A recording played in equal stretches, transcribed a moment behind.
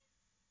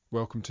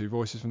Welcome to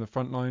Voices from the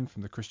Frontline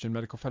from the Christian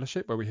Medical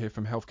Fellowship, where we hear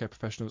from healthcare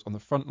professionals on the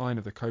front line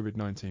of the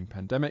COVID-19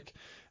 pandemic.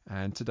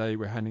 And today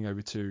we're handing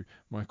over to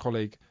my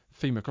colleague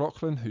Fee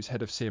McLaughlin, who's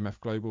head of CMF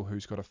Global,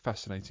 who's got a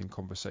fascinating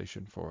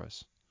conversation for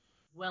us.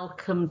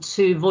 Welcome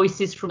to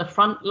Voices from the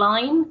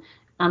Frontline.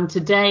 And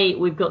today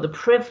we've got the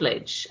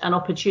privilege and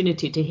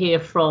opportunity to hear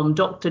from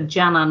Dr.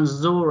 Janan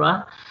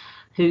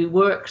who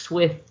works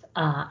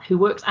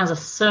as a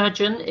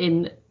surgeon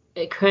in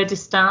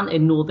Kurdistan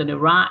in northern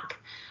Iraq.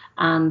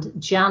 And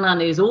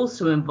Janan is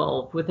also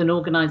involved with an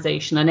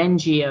organisation, an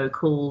NGO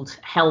called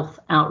Health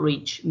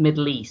Outreach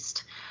Middle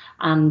East.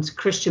 And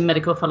Christian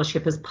Medical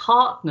Fellowship has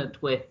partnered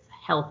with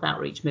Health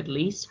Outreach Middle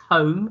East,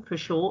 HOME for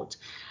short.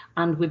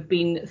 And we've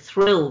been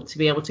thrilled to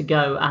be able to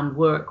go and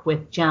work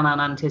with Janan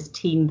and his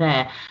team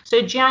there.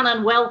 So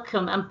Janan,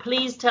 welcome. And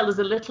please tell us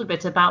a little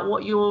bit about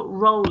what your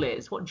role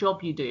is, what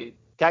job you do.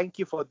 Thank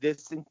you for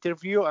this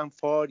interview and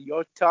for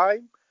your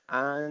time.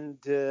 And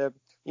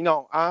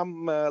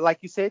I'm, like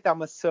you said,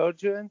 I'm a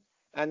surgeon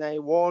and I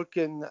work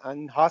in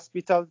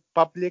hospital,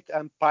 public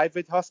and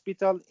private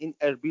hospital in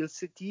Erbil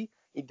city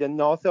in the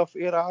north of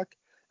Iraq.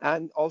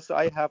 And also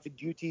I have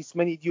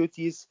many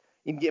duties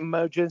in the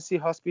emergency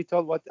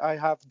hospital, what I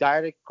have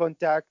direct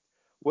contact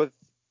with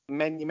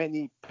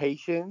many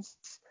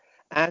patients.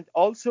 And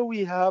also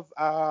we have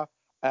a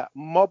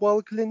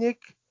mobile clinic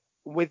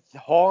with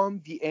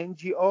HOME, the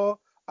NGO.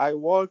 I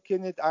work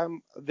in it.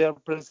 I'm the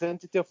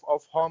representative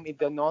of HOME in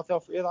the north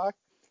of Iraq.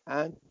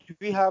 And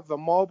we have a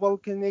mobile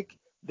clinic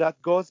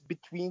that goes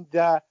between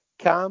the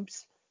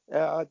camps.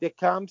 The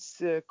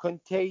camps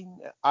contain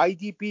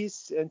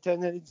IDPs,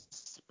 internally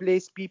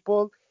displaced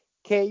people,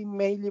 came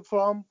mainly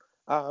from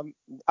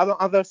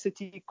another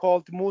city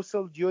called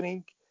Mosul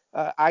during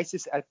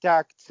ISIS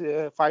attacked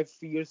 5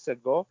 years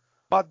ago.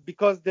 But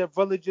because their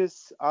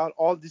villages are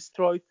all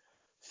destroyed,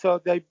 so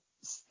they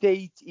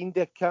stayed in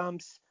the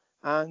camps,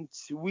 and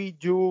we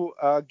do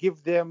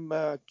give them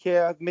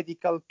care,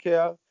 medical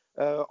care,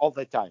 all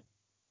the time.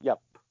 Yep.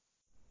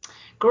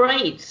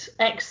 Great,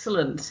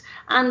 excellent.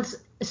 And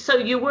so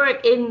you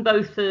work in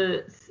both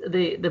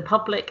the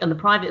public and the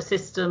private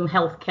system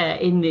healthcare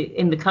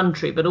in the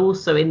country, but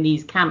also in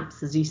these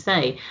camps, as you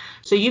say.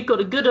 So you've got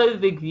a good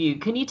overview.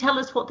 Can you tell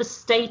us what the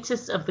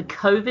status of the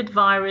COVID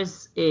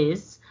virus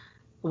is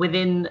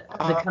within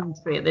the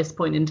country at this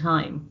point in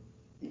time?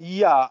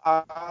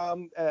 Yeah.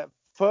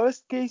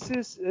 First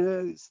cases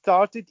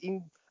started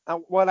in.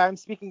 What I'm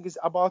speaking is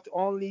about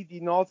only the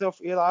north of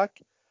Iraq,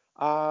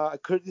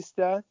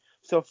 Kurdistan.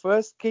 So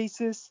first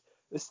cases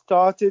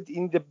started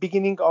in the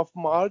beginning of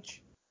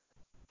March.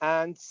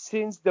 And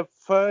since the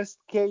first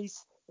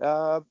case,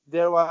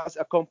 there was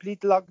a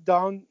complete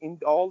lockdown in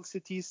all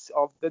cities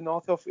of the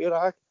north of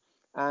Iraq.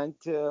 And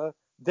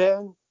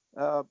then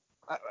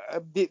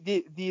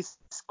the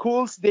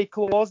schools, they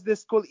closed the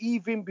school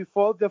even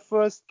before the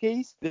first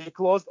case. They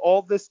closed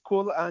all the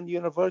school and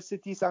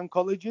universities and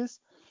colleges.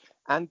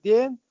 And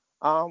then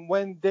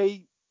when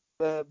the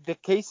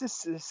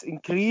cases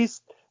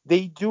increased,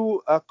 they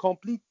do a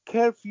complete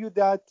curfew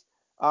that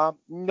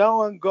no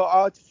one go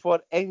out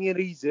for any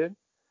reason,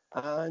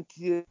 and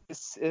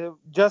it's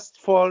just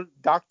for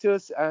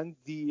doctors and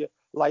the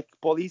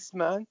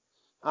policemen.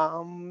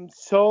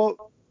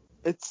 So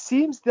it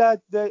seems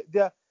that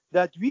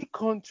that we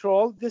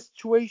control the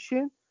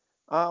situation.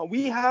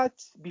 We had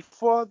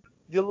before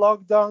the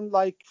lockdown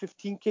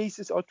 15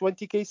 cases or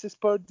 20 cases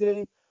per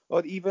day,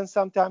 or even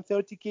sometimes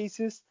 30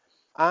 cases.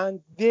 And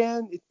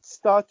then it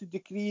started to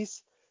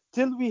decrease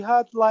till we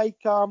had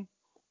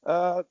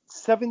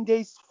 7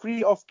 days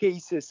free of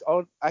cases,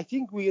 or I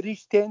think we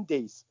reached 10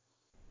 days.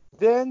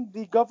 Then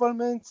the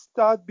government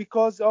started,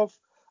 because of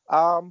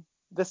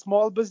the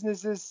small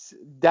businesses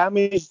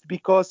damaged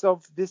because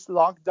of this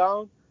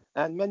lockdown,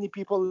 and many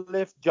people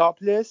left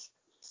jobless.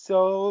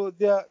 So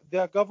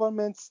the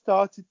government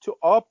started to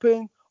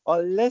open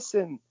or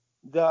lessen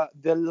the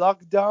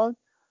lockdown,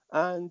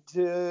 and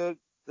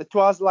it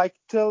was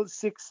till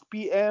 6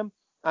 p.m.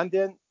 and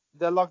then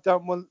the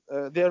lockdown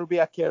there will be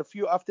a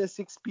curfew after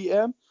 6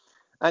 p.m.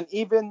 and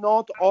even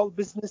not all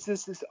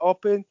businesses is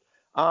open.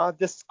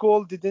 The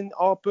school didn't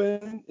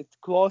open; it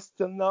closed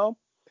till now.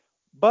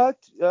 But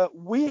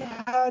we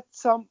had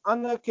some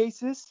other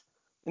cases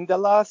in the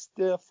last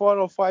 4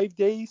 or 5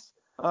 days.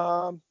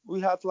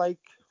 We had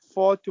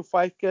 4 to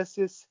 5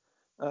 cases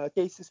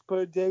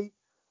per day.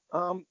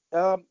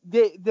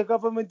 The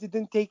government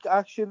didn't take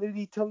action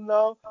really till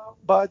now,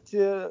 but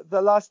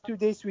the last 2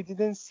 days we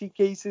didn't see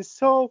cases.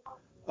 So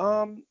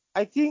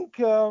I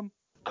think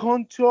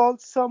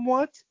controlled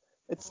somewhat.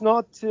 It's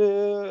not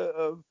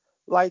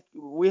like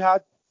we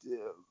had.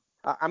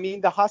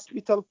 The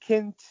hospital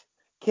can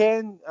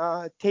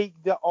take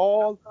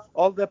all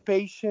the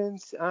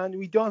patients, and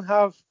we don't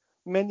have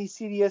many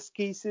serious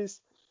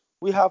cases.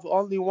 We have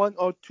only 1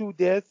 or 2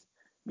 deaths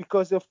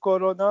because of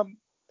corona.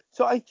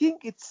 So I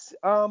think it's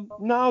till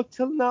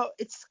now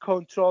it's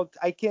controlled.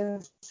 I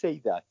can say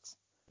that.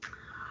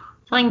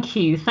 Thank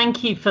you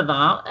for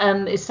that.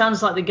 It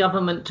sounds like the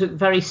government took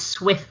very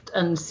swift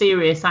and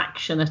serious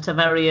action at a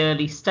very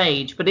early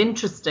stage. But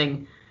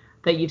interesting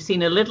that you've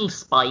seen a little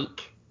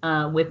spike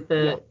with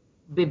the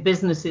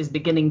businesses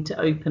beginning to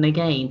open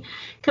again.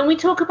 Can we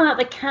talk about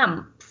the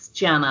camps,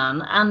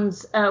 Janan,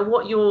 and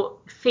what your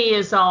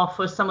fears are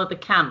for some of the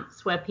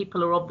camps where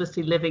people are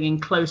obviously living in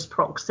close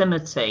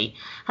proximity?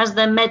 Has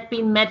there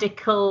been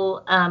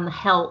medical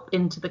help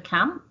into the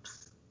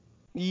camps?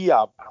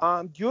 Yeah.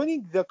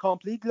 During the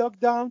complete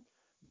lockdown,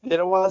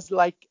 there was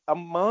like a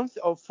month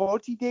or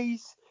 40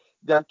 days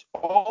that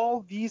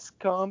all these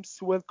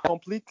camps were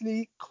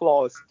completely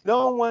closed.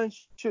 No one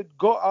should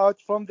go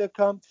out from the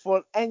camp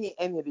for any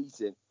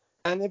reason.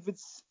 And if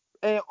it's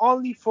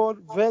only for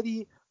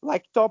very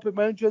like top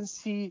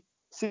emergency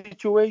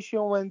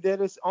situation when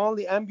there is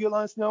only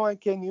ambulance, no one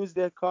can use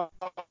their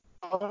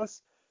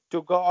cars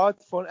to go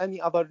out for any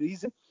other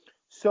reason.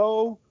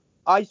 So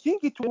I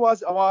think it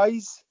was a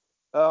wise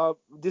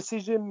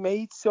decision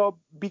made. So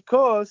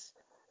because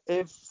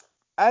if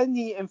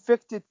any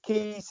infected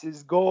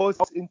cases goes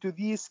into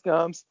these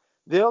camps,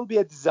 there'll be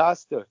a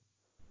disaster.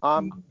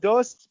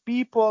 Those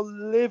people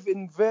live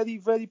in very,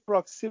 very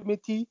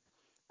proximity.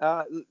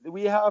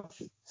 We have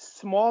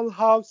small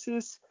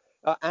houses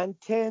and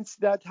tents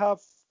that have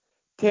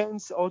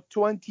 10s or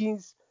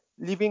 20s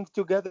living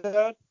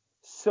together.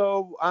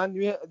 So,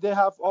 and they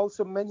have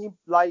also many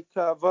like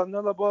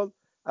vulnerable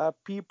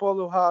people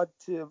who had,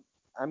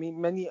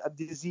 many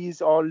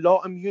disease or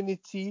low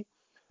immunity.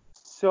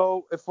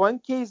 So if one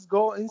case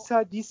go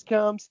inside these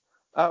camps,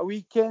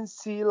 we can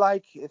see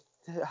like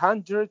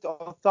 100 or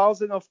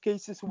 1,000 of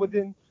cases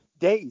within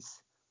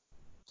days.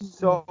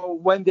 So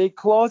when they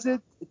close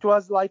it, it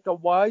was like a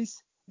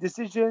wise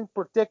decision,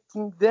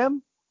 protecting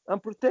them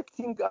and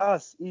protecting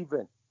us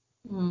even.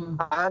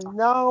 And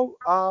now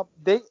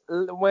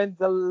when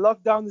the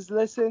lockdown is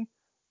lessened,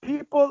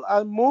 people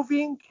are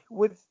moving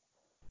with,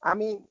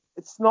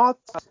 it's not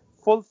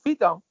full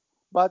freedom,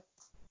 but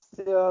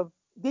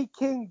they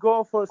can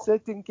go for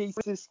certain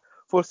cases,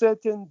 for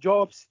certain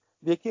jobs,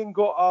 they can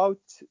go out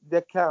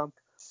the camp.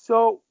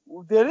 So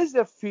there is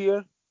a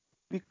fear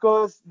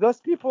because those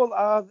people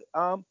are,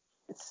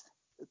 it's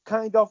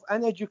kind of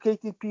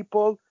uneducated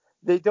people.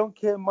 They don't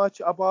care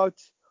much about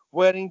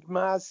wearing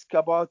mask,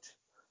 about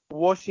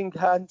washing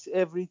hands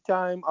every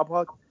time,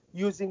 about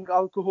using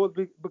alcohol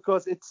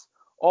because it's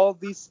all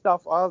these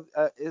stuff are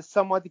is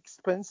somewhat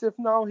expensive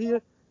now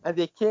here, and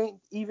they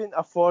can't even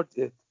afford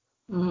it.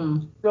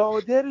 So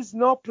there is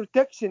no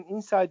protection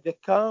inside the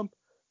camp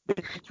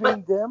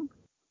between them.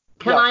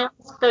 Can I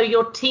ask though,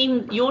 your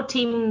teams,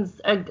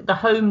 the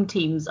home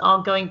teams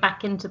are going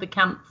back into the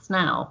camps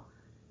now?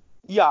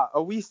 Yeah,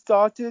 we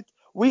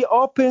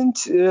opened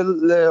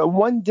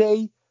one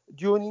day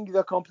during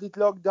the complete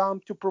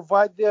lockdown to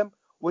provide them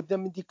with the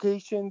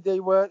medication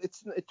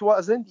it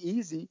wasn't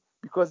easy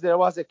because there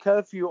was a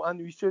curfew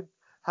and we should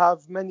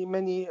have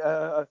many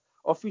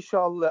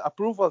official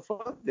approval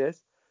for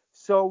this.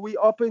 So we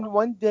opened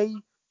one day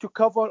to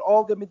cover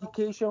all the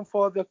medication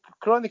for the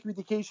chronic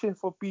medication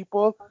for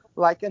people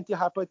like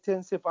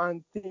antihypertensive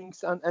and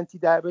things and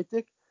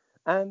anti-diabetic.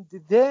 And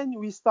then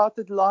we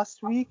started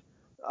last week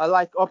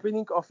like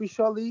opening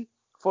officially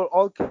for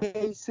all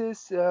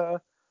cases,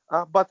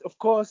 but of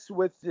course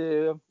with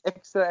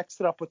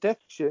extra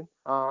protection.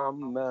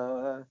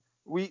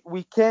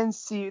 We can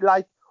see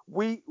like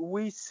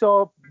we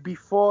saw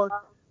before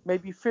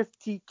maybe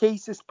 50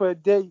 cases per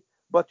day,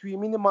 but we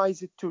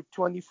minimize it to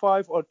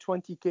 25 or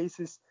 20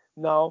 cases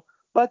now.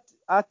 But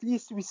at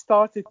least we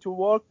started to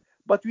work,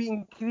 but we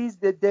increased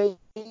the day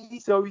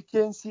so we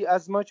can see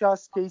as much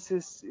as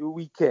cases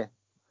we can.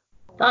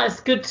 That is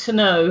good to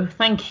know.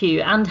 Thank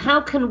you. And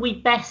how can we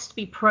best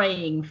be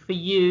praying for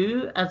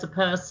you as a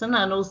person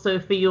and also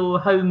for your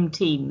home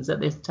teams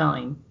at this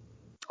time?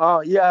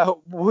 Oh, yeah.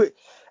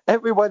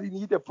 Everybody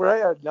need a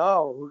prayer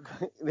now.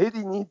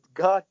 Really need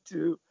God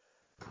to,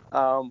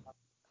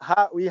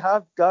 we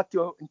have got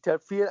to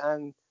interfere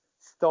and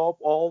stop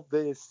all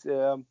this.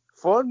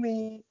 For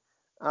me,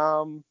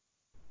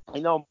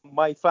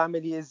 my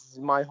family is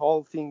my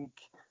whole thing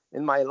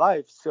in my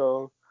life.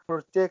 So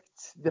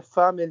protect the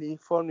family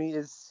for me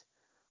is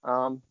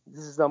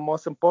this is the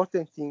most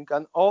important thing.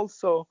 And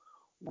also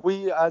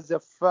we as a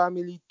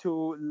family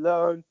to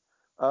learn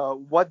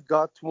what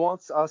God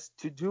wants us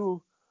to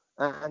do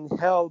and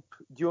help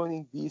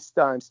during these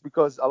times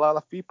because a lot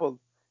of people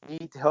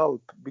need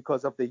help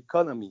because of the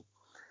economy.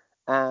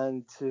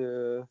 And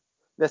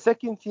the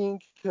second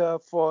thing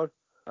for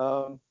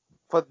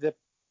the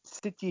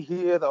city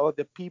here or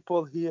the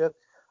people here,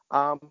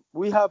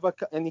 we have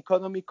an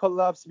economic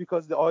collapse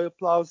because the oil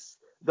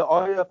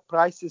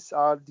prices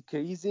are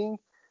decreasing,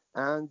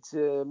 and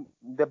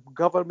the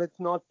government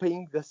not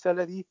paying the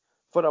salary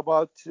for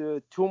about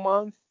 2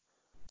 months.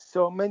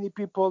 So many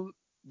people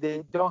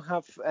they don't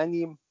have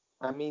any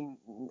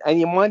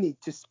money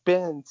to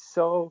spend.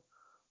 So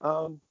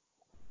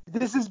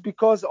this is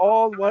because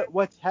all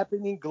what's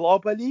happening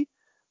globally.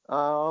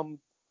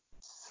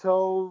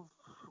 So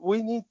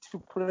we need to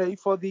pray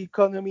for the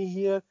economy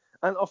here,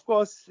 and of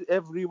course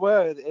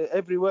everywhere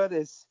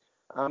is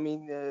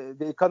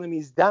the economy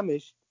is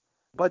damaged,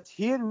 but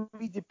here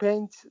we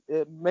depend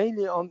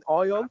mainly on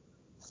oil.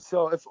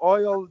 So if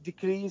oil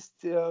decreased,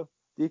 the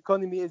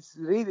economy is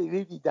really,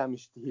 really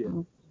damaged here.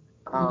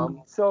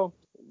 So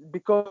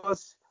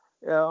because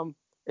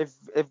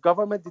if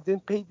government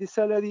didn't pay the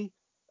salary,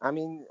 I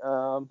mean,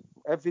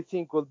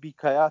 everything will be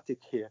chaotic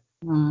here.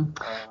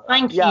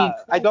 Thank you.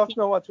 I don't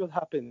know what will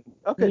happen.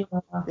 Okay,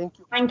 thank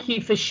you. Thank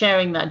you for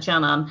sharing that,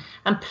 Janan.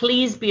 And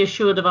please be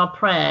assured of our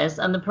prayers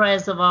and the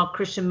prayers of our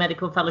Christian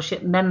Medical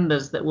Fellowship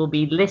members that will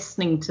be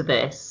listening to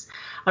this.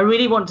 I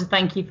really want to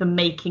thank you for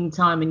making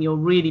time in your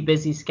really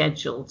busy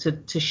schedule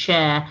to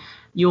share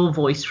your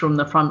voice from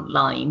the front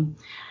line.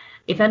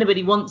 If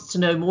anybody wants to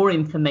know more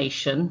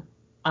information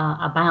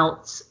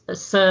about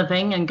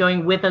serving and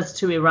going with us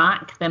to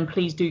Iraq, then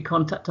please do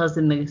contact us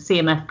in the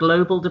CMF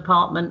Global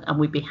Department, and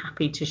we'd be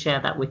happy to share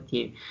that with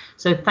you.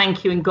 So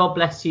thank you, and God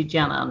bless you,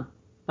 Janan.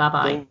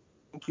 Bye-bye.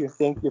 Thank you,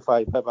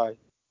 Fai. Bye-bye.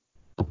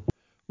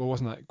 Well,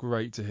 wasn't that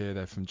great to hear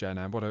there from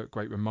Janan? What a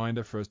great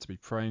reminder for us to be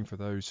praying for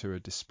those who are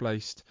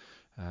displaced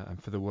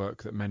and for the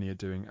work that many are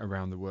doing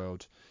around the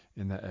world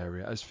in that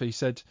area. As Fee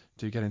said,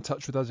 do get in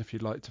touch with us if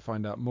you'd like to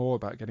find out more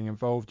about getting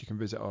involved. You can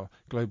visit our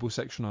global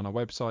section on our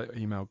website, or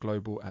email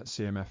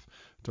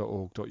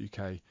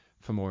global@cmf.org.uk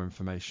for more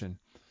information.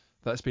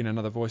 That's been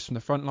another Voice from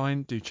the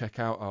Frontline. Do check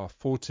out our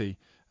 40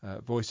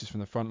 Voices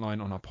from the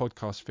Frontline on our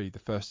podcast feed, The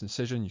First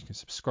Incision. You can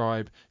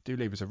subscribe, do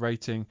leave us a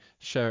rating,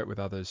 share it with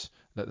others,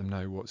 let them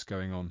know what's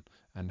going on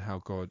and how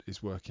God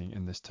is working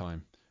in this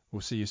time.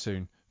 We'll see you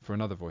soon for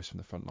another Voice from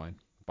the Frontline.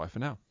 Bye for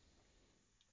now.